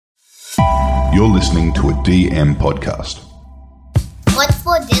You're listening to a DM podcast. What's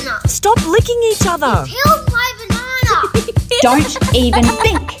for dinner? Stop licking each other. Peeled my banana. Don't even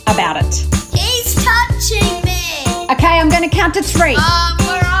think about it. He's touching me. Okay, I'm going to count to 3.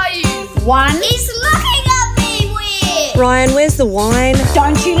 Where are you? 1. He's looking at me weird. Ryan, where's the wine?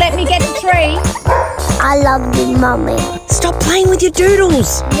 Don't you let me get to 3. I love you, Mummy. Stop playing with your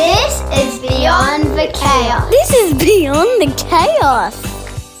doodles. This is Beyond the Chaos. This is Beyond the Chaos.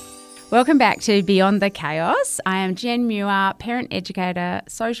 Welcome back to Beyond the Chaos. I am Jen Muir, parent educator,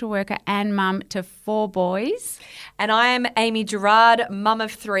 social worker and mum to 4 boys. And I am Amy Gerard, mum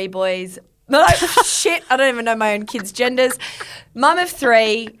of 3 boys. No, shit, I don't even know my own kids' genders. Mum of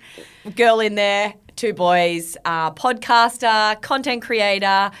 3, girl in there, 2 boys, podcaster, content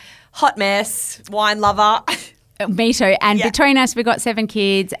creator, hot mess, wine lover. Me too. And between us, we've got 7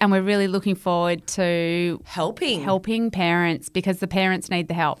 kids and we're really looking forward to helping parents because the parents need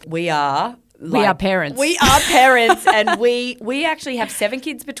the help. We are parents. We are parents and we actually have 7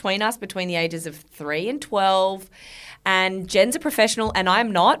 kids between us, between the ages of 3 and 12. And Jen's a professional and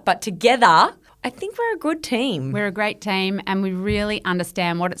I'm not, but together I think we're a good team. We're a great team and we really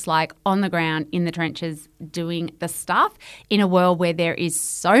understand what it's like on the ground, in the trenches, doing the stuff in a world where there is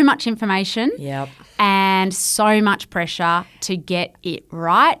so much information and so much pressure to get it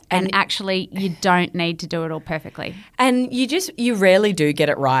right. And actually you don't need to do it all perfectly. And you rarely do get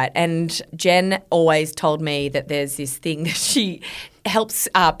it right. And Jen always told me that there's this thing that she helps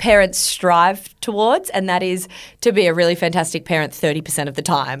parents strive towards, and that is to be a really fantastic parent 30% of the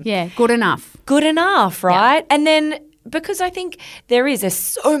time. Yeah, good enough. Good enough, right? Yeah. And then because I think there's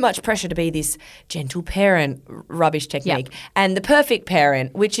so much pressure to be this gentle parent, rubbish technique, and the perfect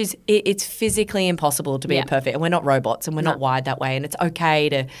parent, which is it's physically impossible to be a perfect, and we're not robots and we're not wired that way, and it's okay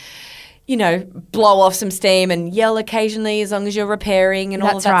to blow off some steam and yell occasionally as long as you're repairing and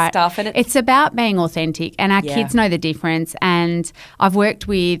all of that stuff. And it's about being authentic, and our kids know the difference. And I've worked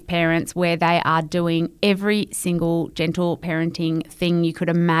with parents where they are doing every single gentle parenting thing you could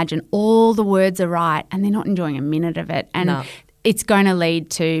imagine. All the words are right and they're not enjoying a minute of it. And it's going to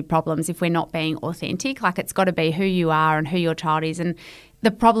lead to problems if we're not being authentic. Like, it's got to be who you are and who your child is. And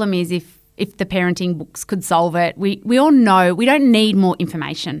the problem is if the parenting books could solve it, we all know we don't need more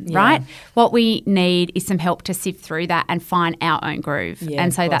information, right? What we need is some help to sift through that and find our own groove.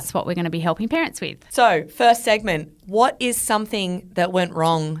 And so that's what we're going to be helping parents with. So, first segment, what is something that went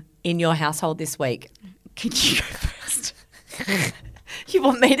wrong in your household this week? Could you go first? You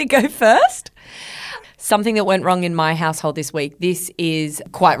want me to go first? Something that went wrong in my household this week. This is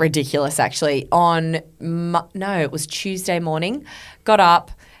quite ridiculous, actually. It was Tuesday morning. Got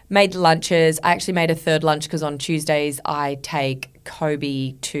up, made lunches. I actually made a third lunch because on Tuesdays I take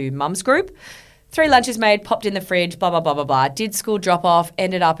Kobe to mum's group. 3 lunches made, popped in the fridge, blah, blah, blah, blah, blah. Did school drop off,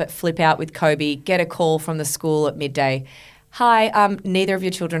 ended up at Flip Out with Kobe, get a call from the school at midday. Hi, neither of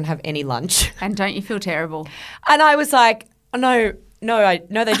your children have any lunch. And don't you feel terrible? And I was like, no,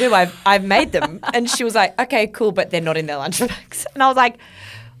 they do. I've made them. And she was like, okay, cool, but they're not in their lunch bags. And I was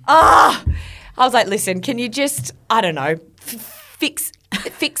like, listen, can you just, I don't know, fix,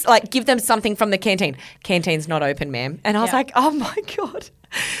 like, give them something from the canteen. Canteen's not open, ma'am. And I was like, oh my God.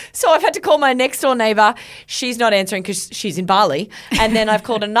 So I've had to call my next door neighbour. She's not answering because she's in Bali. And then I've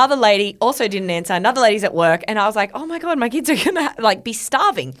called another lady, also didn't answer. Another lady's at work. And I was like, oh my God, my kids are going to be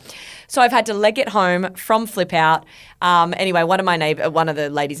starving. So I've had to leg it home from Flip Out. Anyway, one of the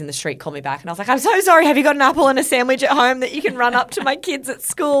ladies in the street called me back and I was like, I'm so sorry. Have you got an apple and a sandwich at home that you can run up to my kids at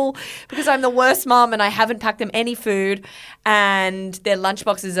school? Because I'm the worst mum and I haven't packed them any food and their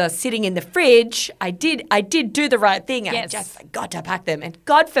lunchboxes are sitting in the fridge. I did do the right thing. I just forgot to pack them. And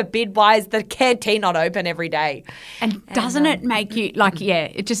God forbid, why is the canteen not open every day? And doesn't it make you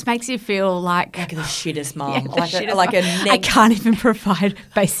it just makes you feel like the shittest mum. I can't even provide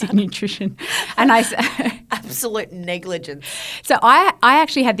basic nutrition. And absolute negligence. So I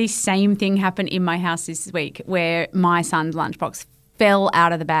actually had this same thing happen in my house this week where my son's lunchbox fell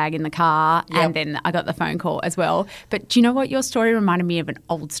out of the bag in the car and then I got the phone call as well. But do you know what? Your story reminded me of an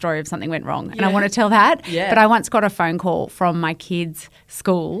old story of something went wrong and I want to tell that. Yeah. But I once got a phone call from my kids'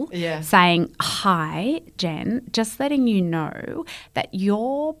 school saying, hi, Jen, just letting you know that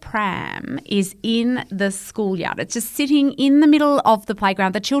your pram is in the schoolyard. It's just sitting in the middle of the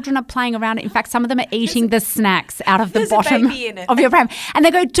playground. The children are playing around it. In fact, some of them are eating the snacks out of the bottom of your pram. And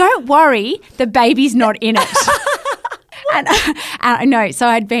they go, don't worry, the baby's not in it. And I know. So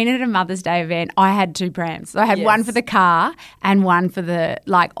I'd been at a Mother's Day event. I had 2 prams. So I had one for the car and one for the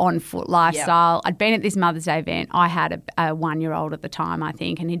on foot lifestyle. I'd been at this Mother's Day event. I had a 1-year-old at the time, I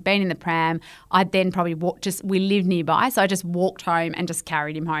think, and he'd been in the pram. I'd then probably we lived nearby, so I just walked home and just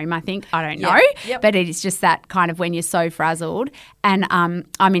carried him home, I think. I don't know. Yep. But it's just that kind of when you're so frazzled. And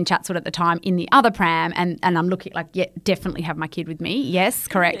I'm in Chatswood at the time in the other pram and I'm looking definitely have my kid with me. Yes,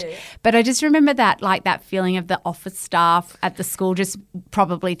 correct. Yeah. But I just remember that feeling of the office staff at the school just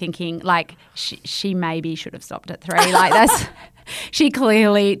probably thinking she maybe should have stopped at 3. That's she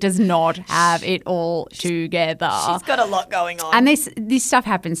clearly does not have it all together. She's got a lot going on. And this stuff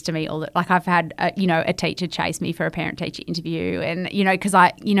happens to me all the I've had a teacher chase me for a parent-teacher interview, and because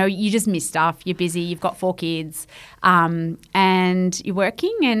you just miss stuff. You're busy. You've got 4 kids, and you're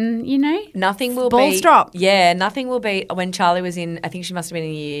working, and nothing will balls be drop. Yeah, nothing will be. When Charlie was in, I think she must have been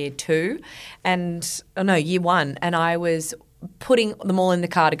in year 2, year 1, and I was putting them all in the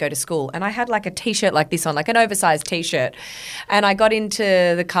car to go to school. And I had a T-shirt like this on, like an oversized T-shirt. And I got into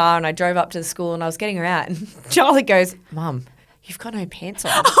the car and I drove up to the school and I was getting her out. And Charlie goes, "Mum, you've got no pants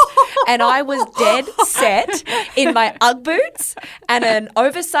on." And I was dead set in my Ugg boots and an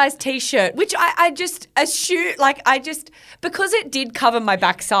oversized T-shirt, which I just assumed, because it did cover my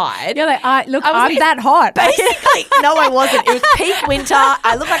backside. You're like, I'm that hot. Basically, no, I wasn't. It was peak winter.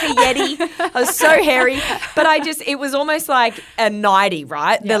 I looked like a Yeti. I was so hairy. But it was almost like a 90,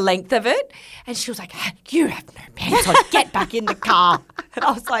 right? Yeah. The length of it. And she was like, "Hey, you have no pants on. Get back in the car." And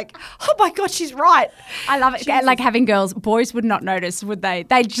I was like, oh my God, she's right. I love it. Jesus. Like having girls, boys would not notice, would they?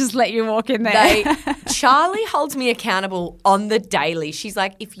 They'd just let you walk in there. Charlie holds me accountable on the daily. She's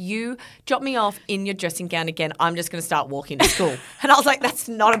like, "If you drop me off in your dressing gown again, I'm just going to start walking to school." And I was like, that's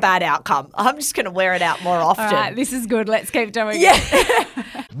not a bad outcome. I'm just going to wear it out more often. All right, this is good. Let's keep doing it.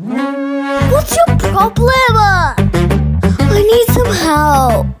 What's your problem? I need some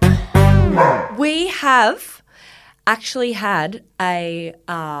help. We have actually had a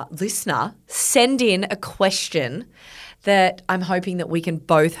listener send in a question that I'm hoping that we can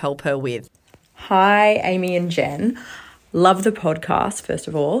both help her with. Hi, Amy and Jen. Love the podcast, first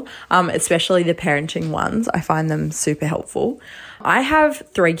of all, especially the parenting ones. I find them super helpful. I have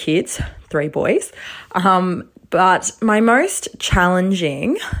 3 kids, 3 boys, but my most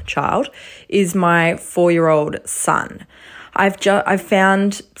challenging child is my 4-year-old son. I've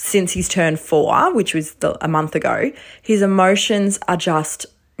found since he's turned 4, which was a month ago, his emotions are just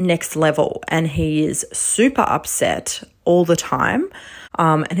next level and he is super upset all the time.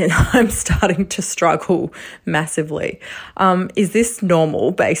 And I'm starting to struggle massively. Is this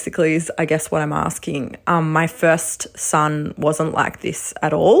normal? Basically is, I guess, what I'm asking. My first son wasn't like this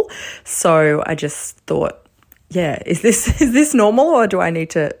at all. So I just thought, is this normal, or do I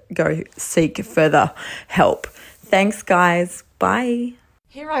need to go seek further help? Thanks, guys. Bye.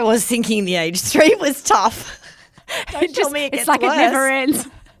 Here I was thinking the age 3 was tough. Don't tell me it gets it's like worse. It never ends.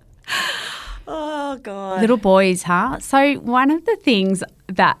 Oh, God. Little boys, huh? So one of the things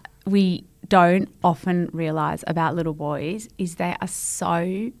that we don't often realise about little boys is they are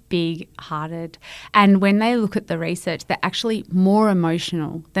so big-hearted. And when they look at the research, they're actually more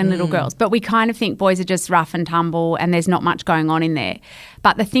emotional than little girls. But we kind of think boys are just rough and tumble and there's not much going on in there.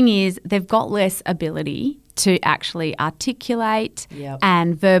 But the thing is, they've got less ability to actually articulate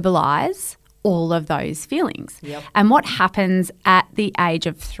and verbalise all of those feelings. Yep. And what happens at the age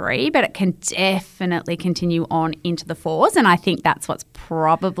of 3, but it can definitely continue on into the 4s, and I think that's what's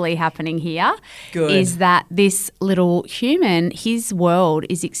probably happening here, is that this little human, his world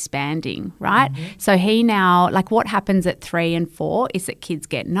is expanding, right? Mm-hmm. So he now, like what happens at 3 and 4 is that kids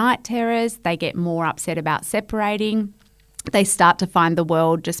get night terrors, they get more upset about separating. They start to find the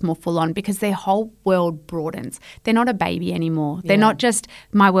world just more full on because their whole world broadens. They're not a baby anymore. They're not just,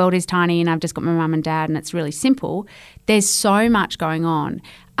 my world is tiny and I've just got my mum and dad and it's really simple. There's so much going on.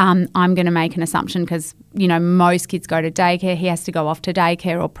 I'm going to make an assumption because, you know, most kids go to daycare. He has to go off to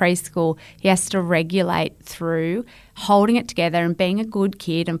daycare or preschool. He has to regulate through holding it together and being a good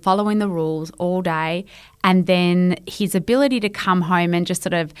kid and following the rules all day. And then his ability to come home and just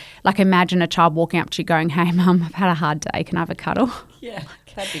sort of like imagine a child walking up to you going, "Hey, Mum, I've had a hard day. Can I have a cuddle?" Yeah,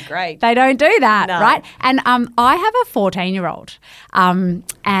 that'd be great. They don't do that, no. right? And I have a 14-year-old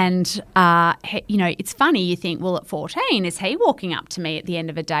you know, it's funny. You think, well, at 14, is he walking up to me at the end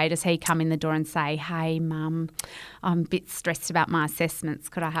of a day? Does he come in the door and say, "Hey, Mum, I'm a bit stressed about my assessments.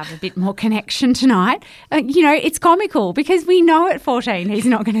 Could I have a bit more connection tonight? It's comical because we know at 14 he's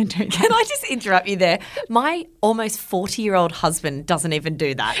not going to do that. Can I just interrupt you there? My almost 40-year-old husband doesn't even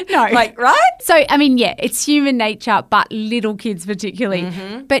do that. No. Like, right? So, I mean, yeah, it's human nature, but little kids particularly.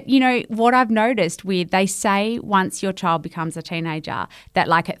 Mm-hmm. But, what I've noticed they say once your child becomes a teenager that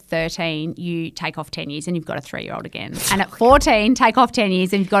like at 13 you take off 10 years and you've got a 3-year-old again. And at 14 take off 10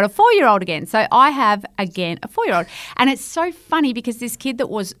 years and you've got a 4-year-old again. So I have, again, a 4-year-old. And it's so funny because this kid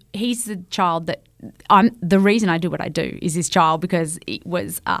he's the child that the reason I do what I do is this child, because it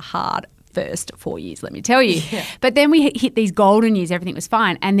was a hard first 4 years, let me tell you. Yeah. But then we hit these golden years, everything was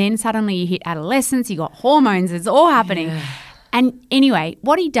fine. And then suddenly you hit adolescence, you got hormones, it's all happening. Yeah. And anyway,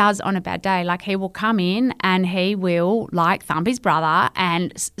 what he does on a bad day, like he will come in and he will like thump his brother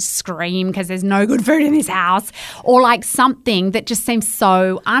and scream because there's no good food in this house, or like something that just seems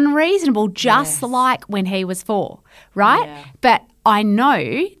so unreasonable, just like when he was 4, right? Yeah. But I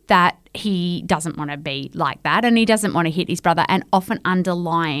know that he doesn't want to be like that and he doesn't want to hit his brother, and often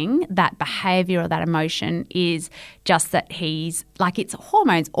underlying that behaviour or that emotion is just that he's like it's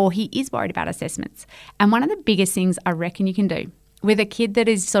hormones or he is worried about assessments. And one of the biggest things I reckon you can do with a kid that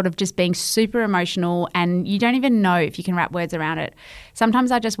is sort of just being super emotional and you don't even know if you can wrap words around it,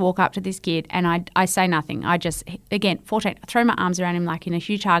 sometimes I just walk up to this kid and I say nothing. I just, again, 14, I throw my arms around him like in a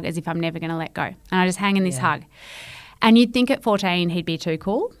huge hug as if I'm never going to let go, and I just hang in this hug. And you'd think at 14 he'd be too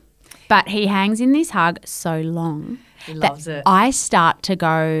cool, but he hangs in this hug so long he loves it. I start to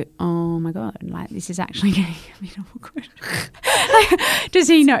go, oh my God, like this is actually getting a bit awkward. Does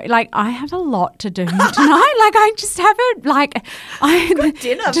he know? Like I have a lot to do tonight. Like I just haven't I got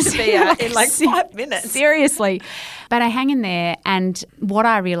dinner to be at in like 5 minutes. Seriously. But I hang in there, and what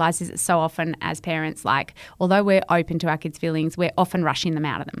I realise is that so often as parents, like although we're open to our kids' feelings, we're often rushing them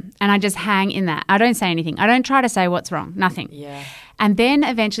out of them. And I just hang in that. I don't say anything. I don't try to say what's wrong. Nothing. Yeah. And then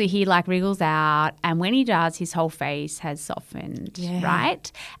eventually he like wriggles out, and when he does, his whole face has softened,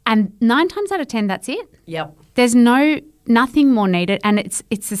 right? And 9 times out of 10, that's it. Yep. There's nothing more needed, and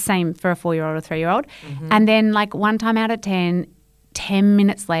it's the same for a 4-year-old or 3-year-old. Mm-hmm. And then like 1 time out of 10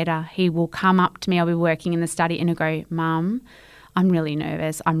 minutes later, he will come up to me. I'll be working in the study and he'll go, Mum, I'm really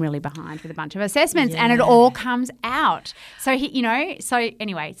nervous. I'm really behind with a bunch of assessments, and it all comes out. So,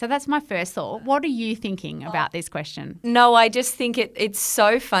 so that's my first thought. What are you thinking about this question? No, I just think it's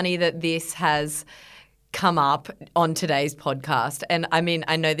so funny that this has come up on today's podcast. And I mean,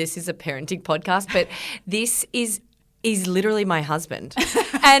 I know this is a parenting podcast, but this is literally my husband.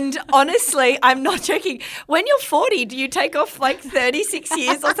 And honestly, I'm not joking. When you're 40, do you take off like 36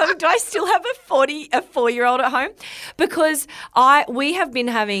 years or something? Do I still have a 4-year-old at home? Because we have been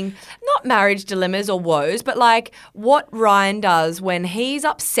having not marriage dilemmas or woes, but like what Ryan does when he's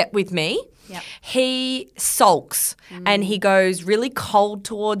upset with me. Yep. He sulks and he goes really cold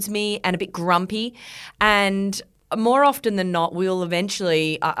towards me and a bit grumpy, and more often than not, we'll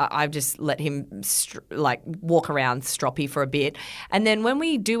eventually I've just let him walk around stroppy for a bit. And then when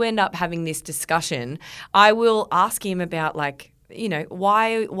we do end up having this discussion, I will ask him about why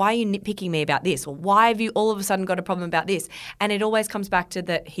are you nitpicking me about this? Or why have you all of a sudden got a problem about this? And it always comes back to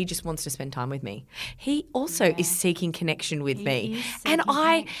that he just wants to spend time with me. He also is seeking connection with me. And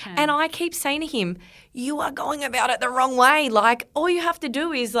I keep saying to him, you are going about it the wrong way. Like all you have to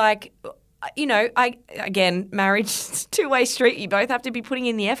do is marriage is a two-way street. You both have to be putting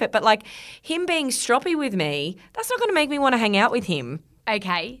in the effort. But like him being stroppy with me, that's not going to make me want to hang out with him.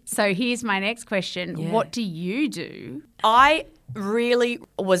 Okay, so here's my next question. Yeah. What do you do? I really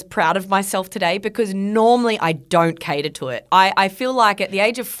was proud of myself today because normally I don't cater to it. I feel like at the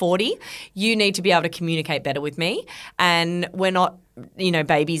age of 40, you need to be able to communicate better with me, and we're not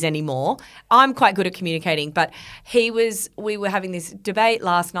babies anymore. I'm quite good at communicating, but we were having this debate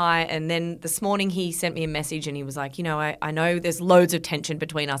last night, and then this morning he sent me a message and he was like, I know there's loads of tension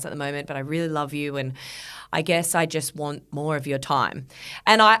between us at the moment, but I really love you and I guess I just want more of your time.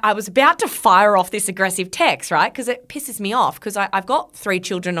 And I was about to fire off this aggressive text, right? Because it pisses me off because I've got 3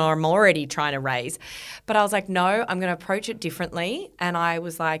 children I'm already trying to raise. But I was like, no, I'm going to approach it differently. And I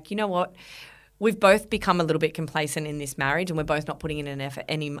was like, you know what? We've both become a little bit complacent in this marriage and we're both not putting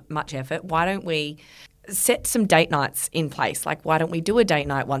in much effort. Why don't we set some date nights in place? Like, why don't we do a date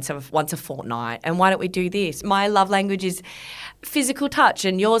night once a fortnight? And why don't we do this? My love language is physical touch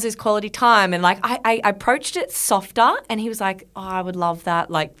and yours is quality time. And like, I approached it softer and he was like, oh, I would love that.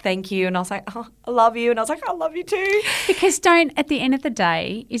 Like, thank you. And I was like, oh, I love you. And I was like, I love you too. Because at the end of the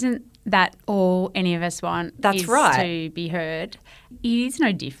day, isn't that all any of us want? That's right. To be heard. It is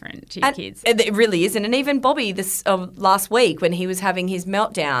no different to your kids. It really isn't. And even Bobby last week when he was having his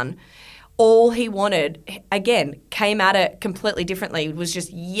meltdown, all he wanted, again, came at it completely differently, was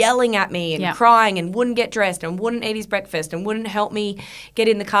just yelling at me and Yeah. crying and wouldn't get dressed and wouldn't eat his breakfast and wouldn't help me get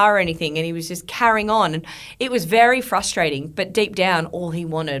in the car or anything. And he was just carrying on. And it was very frustrating. But deep down, all he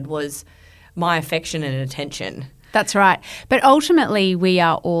wanted was my affection and attention. That's right. But ultimately, we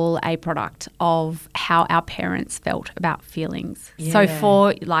are all a product of how our parents felt about feelings. So Yeah.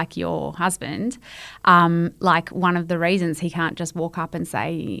 for like your husband, like one of the reasons he can't just walk up and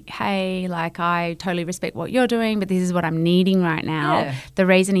say, hey, like I totally respect what you're doing, but this is what I'm needing right now. Yeah. The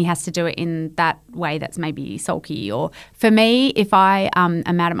reason he has to do it in that way that's maybe sulky. Or for me, if I am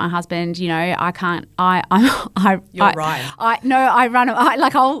mad at my husband, you know, I can't, You're right.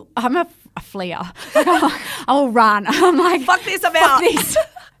 I'm a fleer. Like, I'll run. I'm like, Fuck this, I'm fuck out. this.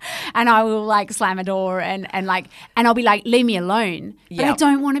 And I will like slam a door and I'll be like, leave me alone. But I Yep.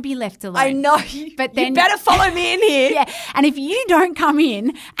 don't want to be left alone. I know. But then you better follow me in here. yeah. And if you don't come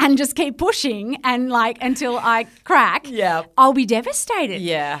in and just keep pushing and like until I crack, Yeah. I'll be devastated.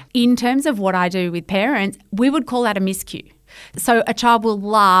 Yeah. In terms of what I do with parents, we would call that a miscue. So a child will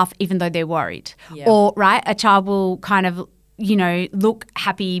laugh even though they're worried. Yeah. Or, right, a child will kind of, you know, look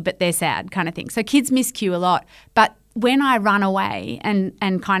happy but they're sad kind of thing. So kids miscue a lot. But when I run away and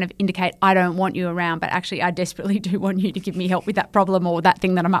kind of indicate I don't want you around, but actually I desperately do want you to give me help with that problem or that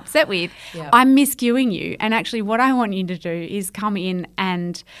thing that I'm upset with, Yeah. I'm miscuing you. And actually what I want you to do is come in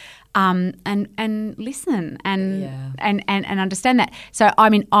and listen and understand that. So I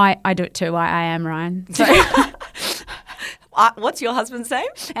mean I do it too. I am Ryan. So What's your husband's name?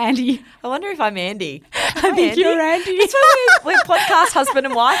 Andy, I wonder if I'm Andy. I think you're Andy. That's why we're podcast husband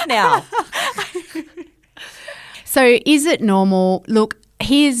and wife now. So is it normal? Look,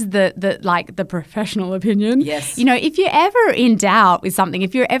 here's the professional opinion. Yes. You know, if you're ever in doubt with something,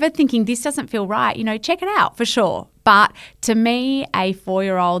 if you're ever thinking this doesn't feel right, you know, check it out for sure. But to me, a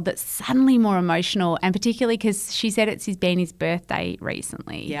 4-year-old that's suddenly more emotional, and particularly because she said it's been his birthday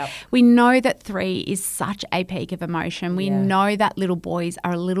recently, Yep. we know that 3 is such a peak of emotion. We Yeah. know that little boys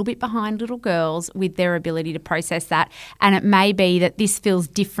are a little bit behind little girls with their ability to process that. And it may be that this feels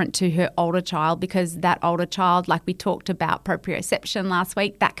different to her older child because that older child, like we talked about proprioception last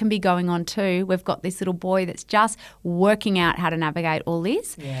week, that can be going on too. We've got this little boy that's just working out how to navigate all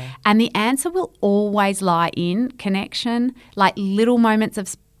this. Yeah. And the answer will always lie in connection, like little moments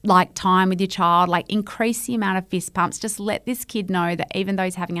of like time with your child, like increase the amount of fist pumps. Just let this kid know that even though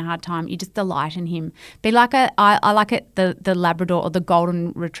he's having a hard time, you just delight in him. Be like I like it, the Labrador or the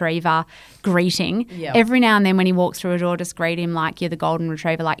Golden Retriever greeting. Yep. Every now and then when he walks through a door, just greet him like you're the Golden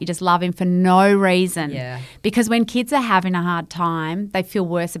Retriever, like you just love him for no reason. Yeah. Because when kids are having a hard time, they feel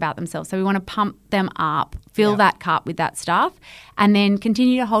worse about themselves. So we want to pump them up, fill Yep. that cup with that stuff, and then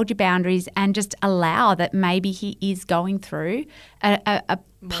continue to hold your boundaries and just allow that maybe he is going through a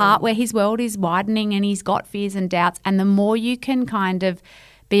part where his world is widening and he's got fears and doubts. And the more you can kind of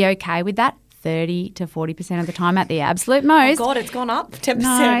be okay with that, 30 to 40% of the time at the absolute Oh most. God, it's gone up 10%.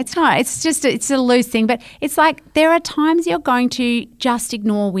 No, it's not. It's just it's a loose thing. But it's like there are times you're going to just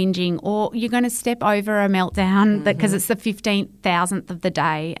ignore whinging or you're going to step over a meltdown because it's the 15,000th of the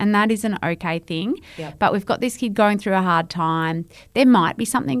day, and that is an okay thing. Yep. But we've got this kid going through a hard time. There might be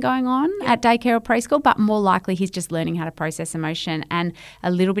something going on at daycare or preschool, but more likely he's just learning how to process emotion, and a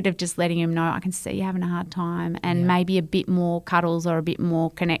little bit of just letting him know, I can see you having a hard time, and maybe a bit more cuddles or a bit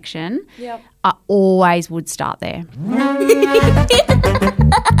more connection. Yep. I always would start there.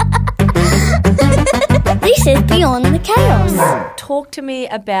 This is Beyond the Chaos. Talk to me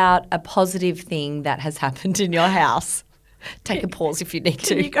about a positive thing that has happened in your house. Take a pause if you need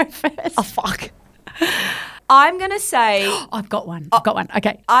to. You go first. Oh, fuck. I'm going to say... I've got one. I've got one.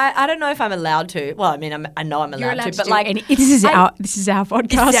 Okay. I don't know if I'm allowed to. Well, I mean, I know I'm allowed, to, but like... this is our podcast. This is our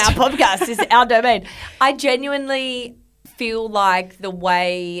podcast. This is our domain. I genuinely feel like the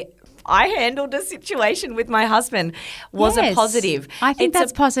way I handled a situation with my husband was a Yes. positive. I think It's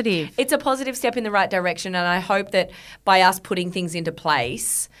that's a- positive. It's a positive step in the right direction, and I hope that by us putting things into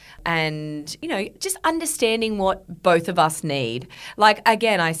place and, you know, just understanding what both of us need. Like,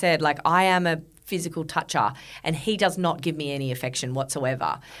 again, I said, like, I am a physical toucher and he does not give me any affection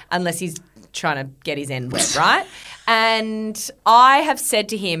whatsoever unless he's trying to get his end wet, right? And I have said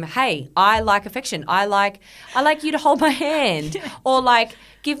to him, hey, I like affection. I like you to hold my hand or like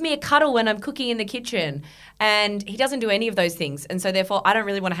give me a cuddle when I'm cooking in the kitchen. And he doesn't do any of those things. And so therefore I don't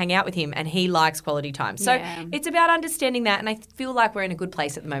really want to hang out with him and he likes quality time. So Yeah. it's about understanding that, and I feel like we're in a good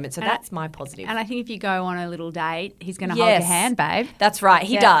place at the moment. So that's my positive. And I think if you go on a little date, he's going to hold your Yes. hand, babe. That's right.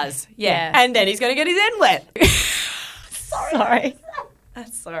 He Yeah. does. Yeah. Yeah. And then he's going to get his end wet. Sorry.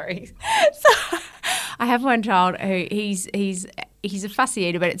 Sorry. I have one child who he's he's a fussy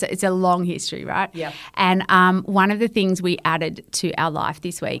eater, but it's a long history, right? Yep. And one of the things we added to our life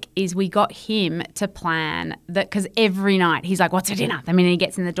this week is we got him to plan that, because every night he's like, "What's for dinner?" The minute he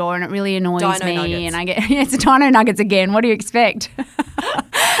gets in the door, and it really annoys Dino me. nuggets. And I get it's a Dino Nuggets again. What do you expect?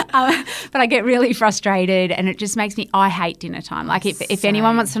 But I get really frustrated, and it just makes me. I hate dinner time. Like if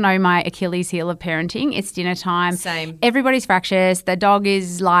anyone wants to know my Achilles heel of parenting, it's dinner time. Same. Everybody's fractious. The dog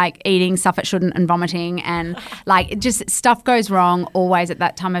is like eating stuff it shouldn't and vomiting, and like just stuff goes wrong always at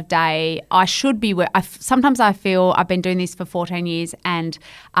that time of day. I should be. Sometimes I feel I've been doing this for 14 years, and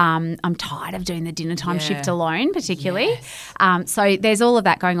I'm tired of doing the dinner time shift alone, particularly. Yes. So there's all of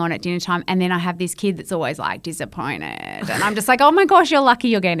that going on at dinner time, and then I have this kid that's always like disappointed, and I'm just like, oh my gosh, you're lucky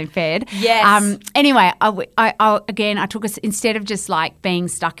you're getting fed. Yes. Anyway, I took us, instead of just like being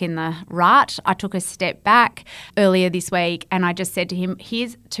stuck in the rut, I took a step back earlier this week, and I just said to him,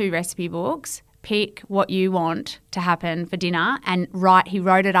 here's 2 recipe books. Pick what you want to happen for dinner, and he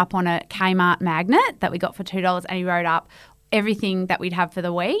wrote it up on a Kmart magnet that we got for $2, and he wrote up everything that we'd have for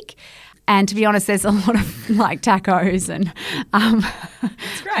the week. And to be honest, there's a lot of like tacos and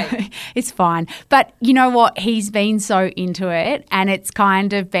it's great. It's fine. But you know what? He's been so into it, and it's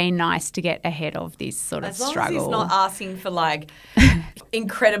kind of been nice to get ahead of this sort of struggle. As long as he's not asking for like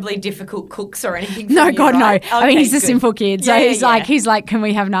incredibly difficult cooks or anything. No, from you, God, right? no. I mean, he's a good. simple kid. So Yeah, he's like, can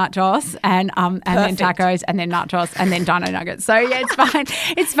we have nachos and then tacos and then nachos and then Dino Nuggets? So yeah, it's fine.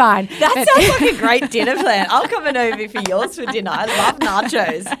 It's fine. That sounds like a great dinner plan. I'll come and over for yours for dinner. I love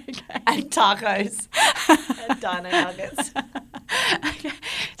nachos and tacos and Dino Nuggets.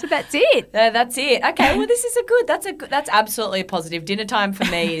 So that's it. That's it. Okay, well, this is that's absolutely a positive. Dinner time for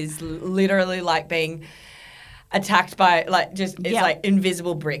me is literally like being attacked by like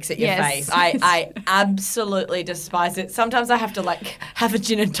invisible bricks at your face. I absolutely despise it. Sometimes I have to like have a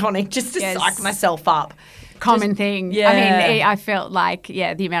gin and tonic just to psych myself up. Common thing. Yeah. I mean, I felt like,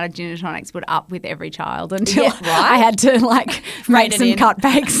 the amount of gin and tonics would up with every child until right? I had to like make some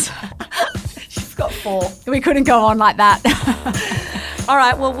cutbacks. She's got 4. We couldn't go on like that. All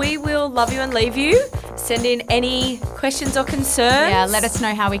right, well, we will love you and leave you. Send in any questions or concerns. Yeah, let us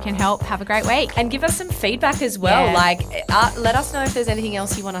know how we can help. Have a great week. And give us some feedback as well. Yeah. Like, let us know if there's anything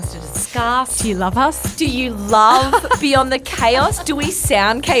else you want us to discuss. Do you love us? Do you love Beyond the Chaos? Do we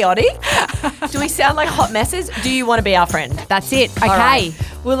sound chaotic? Do we sound like hot messes? Do you want to be our friend? That's it. Okay. All right.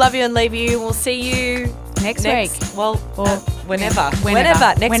 We'll love you and leave you. We'll see you next week. Well, whenever.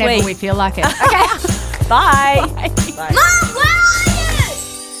 Whenever Next week. we feel like it. Okay. Bye. Bye. Mom!